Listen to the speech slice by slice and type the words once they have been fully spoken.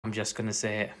I'm just gonna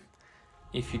say it.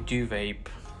 If you do vape,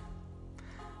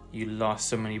 you lost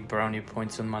so many brownie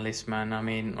points on my list, man. I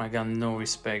mean, I got no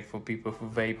respect for people who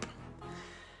vape.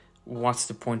 What's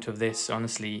the point of this?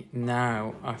 Honestly,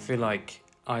 now I feel like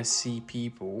I see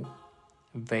people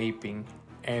vaping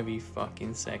every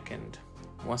fucking second.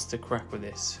 What's the crack with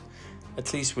this?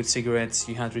 At least with cigarettes,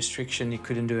 you had restriction, you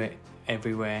couldn't do it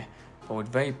everywhere. But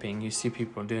with vaping, you see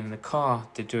people doing it in the car,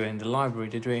 they do it in the library,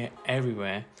 they do it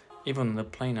everywhere. Even on the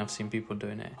plane, I've seen people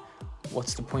doing it.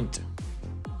 What's the point?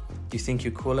 Do you think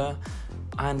you're cooler?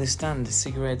 I understand the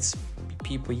cigarettes,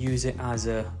 people use it as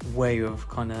a way of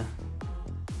kind of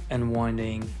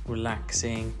unwinding,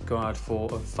 relaxing, go out for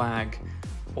a fag,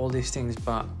 all these things.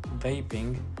 But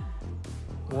vaping,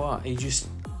 what? You just,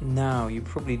 now you're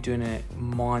probably doing it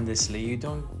mindlessly. You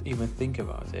don't even think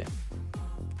about it.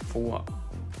 For what?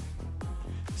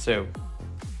 So,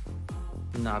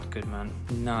 not good, man.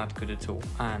 Not good at all.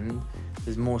 And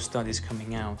there's more studies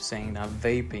coming out saying that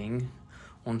vaping,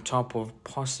 on top of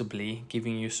possibly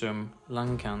giving you some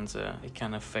lung cancer, it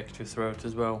can affect your throat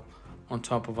as well, on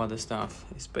top of other stuff.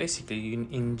 It's basically you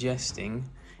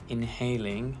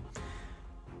inhaling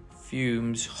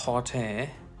fumes, hot air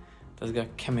that's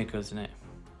got chemicals in it.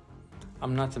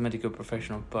 I'm not a medical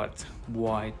professional, but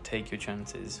why take your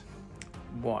chances?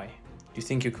 Why? You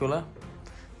think you're cooler?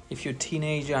 If you're a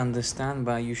teenager, I understand,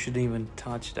 but you shouldn't even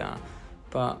touch that.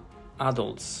 But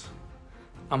adults,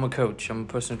 I'm a coach, I'm a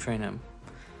personal trainer.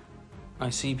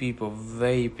 I see people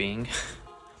vaping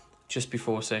just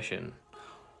before a session.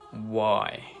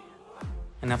 Why?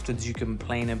 And after you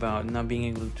complain about not being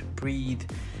able to breathe,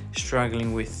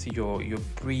 struggling with your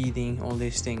breathing, all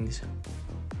these things.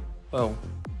 Well,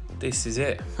 this is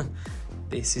it.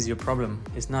 This is your problem.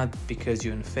 It's not because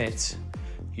you're unfit.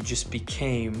 You just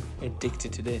became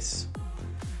addicted to this.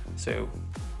 So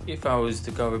if I was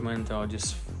the government, I'll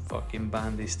just fucking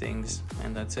ban these things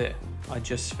and that's it. I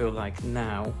just feel like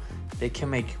now they can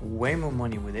make way more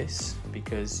money with this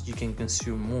because you can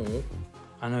consume more.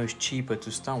 I know it's cheaper to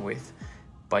start with,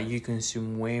 but you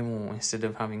consume way more instead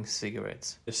of having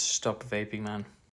cigarettes. Just stop vaping, man.